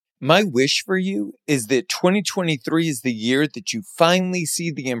My wish for you is that 2023 is the year that you finally see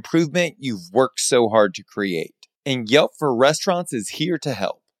the improvement you've worked so hard to create. And Yelp for Restaurants is here to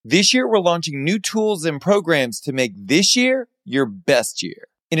help. This year, we're launching new tools and programs to make this year your best year.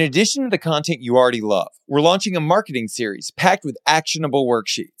 In addition to the content you already love, we're launching a marketing series packed with actionable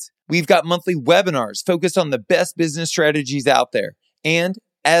worksheets. We've got monthly webinars focused on the best business strategies out there. And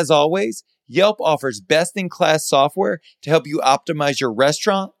as always, Yelp offers best-in-class software to help you optimize your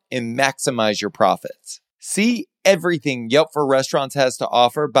restaurant and maximize your profits. See everything Yelp for Restaurants has to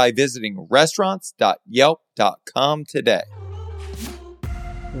offer by visiting restaurants.yelp.com today.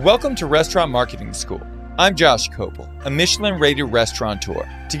 Welcome to Restaurant Marketing School. I'm Josh Kopel, a Michelin-rated restaurateur.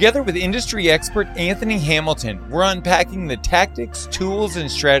 Together with industry expert Anthony Hamilton, we're unpacking the tactics, tools,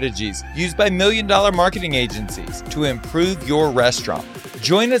 and strategies used by million-dollar marketing agencies to improve your restaurant.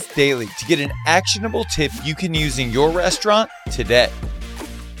 Join us daily to get an actionable tip you can use in your restaurant today.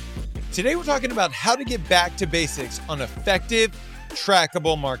 Today, we're talking about how to get back to basics on effective,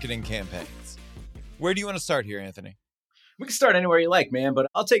 trackable marketing campaigns. Where do you want to start here, Anthony? We can start anywhere you like, man, but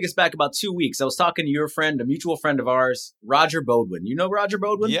I'll take us back about 2 weeks. I was talking to your friend, a mutual friend of ours, Roger Bodwin. You know Roger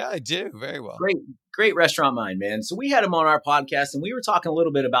Bodwin? Yeah, I do. Very well. Great restaurant mind, man. So we had him on our podcast, and we were talking a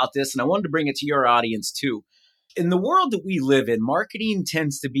little bit about this, and I wanted to bring it to your audience, too. In the world that we live in, marketing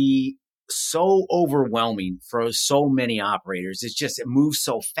tends to be so overwhelming for so many operators. It moves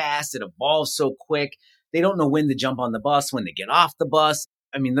so fast. It evolves so quick. They don't know when to jump on the bus, when to get off the bus.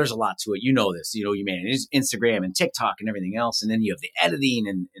 I mean, there's a lot to it. You know this. You manage Instagram and TikTok and everything else. And then you have the editing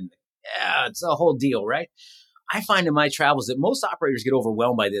and it's a whole deal, right? I find in my travels that most operators get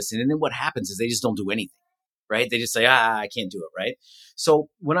overwhelmed by this. And then what happens is they just don't do anything, right? They just say, I can't do it, right? So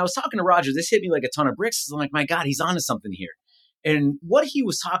when I was talking to Roger, this hit me like a ton of bricks. I'm like, my God, he's onto something here. And what he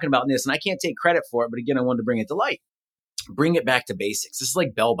was talking about in this, and I can't take credit for it, but again, I wanted to bring it to light. Bring it back to basics. This is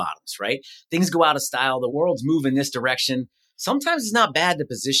like bell bottoms, right? Things go out of style. The world's moving this direction. Sometimes it's not bad to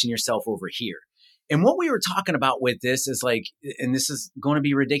position yourself over here. And what we were talking about with this is like, and this is going to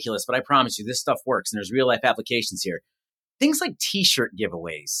be ridiculous, but I promise you this stuff works and there's real life applications here. Things like t-shirt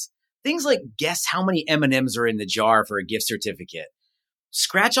giveaways. Things like guess how many M&Ms are in the jar for a gift certificate.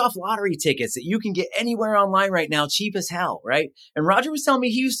 Scratch off lottery tickets that you can get anywhere online right now, cheap as hell, right? And Roger was telling me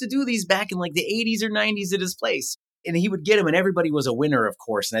he used to do these back in like the 80s or 90s at his place. And he would get them and everybody was a winner, of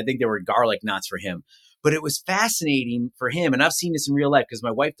course. And I think they were garlic knots for him. But it was fascinating for him. And I've seen this in real life because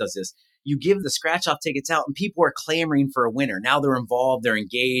my wife does this. You give the scratch off tickets out and people are clamoring for a winner. Now they're involved. They're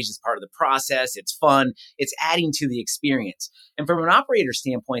engaged. It's part of the process. It's fun. It's adding to the experience. And from an operator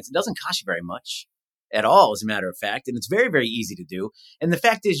standpoint, it doesn't cost you very much at all, as a matter of fact. And it's very, very easy to do. And the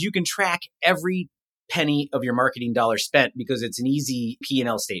fact is you can track every penny of your marketing dollar spent because it's an easy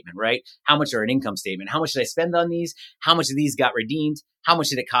P&L statement, right? How much are an income statement? How much did I spend on these? How much of these got redeemed? How much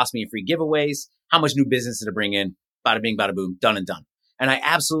did it cost me in free giveaways? How much new business did it bring in? Bada bing, bada boom, done and done. And I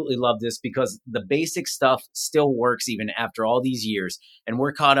absolutely love this because the basic stuff still works even after all these years. And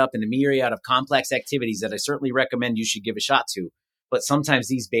we're caught up in a myriad of complex activities that I certainly recommend you should give a shot to. But sometimes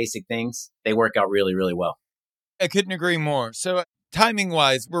these basic things, they work out really, really well. I couldn't agree more. So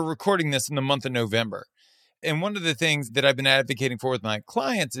timing-wise, we're recording this in the month of November. And one of the things that I've been advocating for with my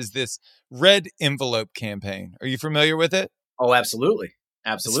clients is this red envelope campaign. Are you familiar with it? Oh, absolutely.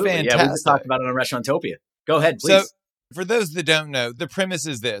 Absolutely. Yeah, we just talked about it on Restauratopia. Go ahead, please. So for those that don't know, the premise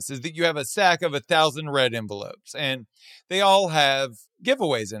is this, is that you have a stack of 1,000 red envelopes and they all have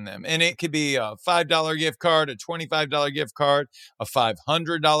giveaways in them. And it could be a $5 gift card, a $25 gift card, a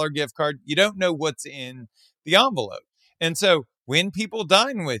 $500 gift card. You don't know what's in the envelope. And so when people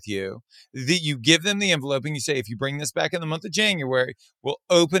dine with you, that you give them the envelope and you say, if you bring this back in the month of January, we'll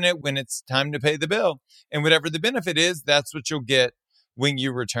open it when it's time to pay the bill. And whatever the benefit is, that's what you'll get when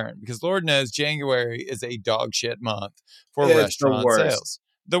you return. Because Lord knows January is a dog shit month for restaurant sales.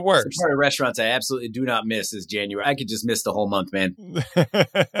 The worst. It's part of restaurants I absolutely do not miss is January. I could just miss the whole month, man.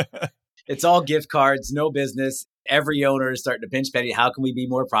 It's all gift cards, no business. Every owner is starting to pinch penny. How can we be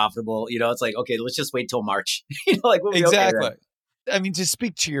more profitable? It's like, okay, let's just wait till March. We'll exactly. Okay, I mean, to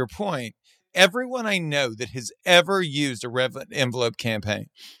speak to your point, everyone I know that has ever used a red envelope campaign,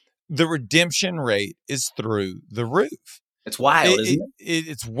 the redemption rate is through the roof. It's wild, isn't it?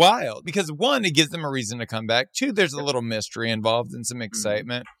 It's wild because one, it gives them a reason to come back. Two, there's a little mystery involved and some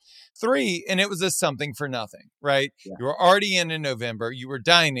excitement. Three, and it was a something for nothing, right? Yeah. You were already in November. You were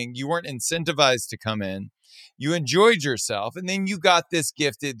dining. You weren't incentivized to come in. You enjoyed yourself, and then you got this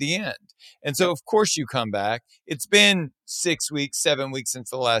gift at the end. And so, of course, you come back. It's been 6 weeks, 7 weeks since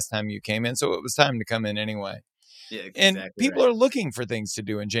the last time you came in, so it was time to come in anyway. Yeah, exactly. And people are looking for things to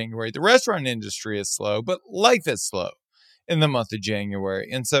do in January. The restaurant industry is slow, but life is slow. in the month of January.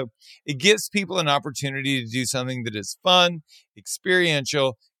 And so it gives people an opportunity to do something that is fun,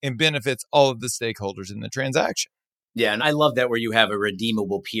 experiential, and benefits all of the stakeholders in the transaction. Yeah, and I love that where you have a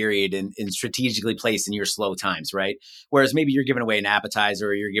redeemable period and strategically placed in your slow times, right? Whereas maybe you're giving away an appetizer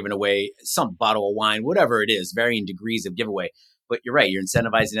or you're giving away some bottle of wine, whatever it is, varying degrees of giveaway. But you're right, you're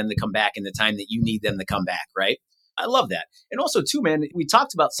incentivizing them to come back in the time that you need them to come back, right? I love that. And also, too, man, we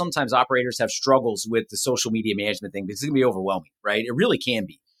talked about sometimes operators have struggles with the social media management thing because it can be overwhelming, right? It really can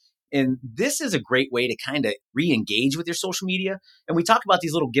be. And this is a great way to kind of re-engage with your social media. And we talk about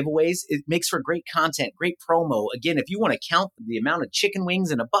these little giveaways. It makes for great content, great promo. Again, if you want to count the amount of chicken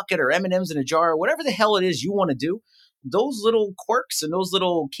wings in a bucket or M&Ms in a jar, or whatever the hell it is you want to do, those little quirks and those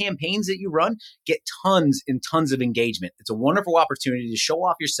little campaigns that you run get tons and tons of engagement. It's a wonderful opportunity to show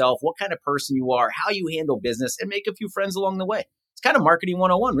off yourself, what kind of person you are, how you handle business, and make a few friends along the way. It's kind of marketing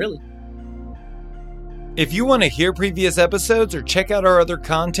 101, really. If you want to hear previous episodes or check out our other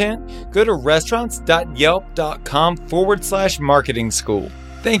content, go to restaurants.yelp.com/marketing school.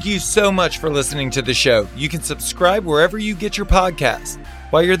 Thank you so much for listening to the show. You can subscribe wherever you get your podcasts.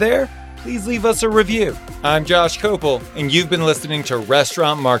 While you're there, please leave us a review. I'm Josh Kopel, and you've been listening to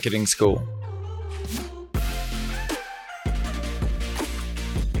Restaurant Marketing School.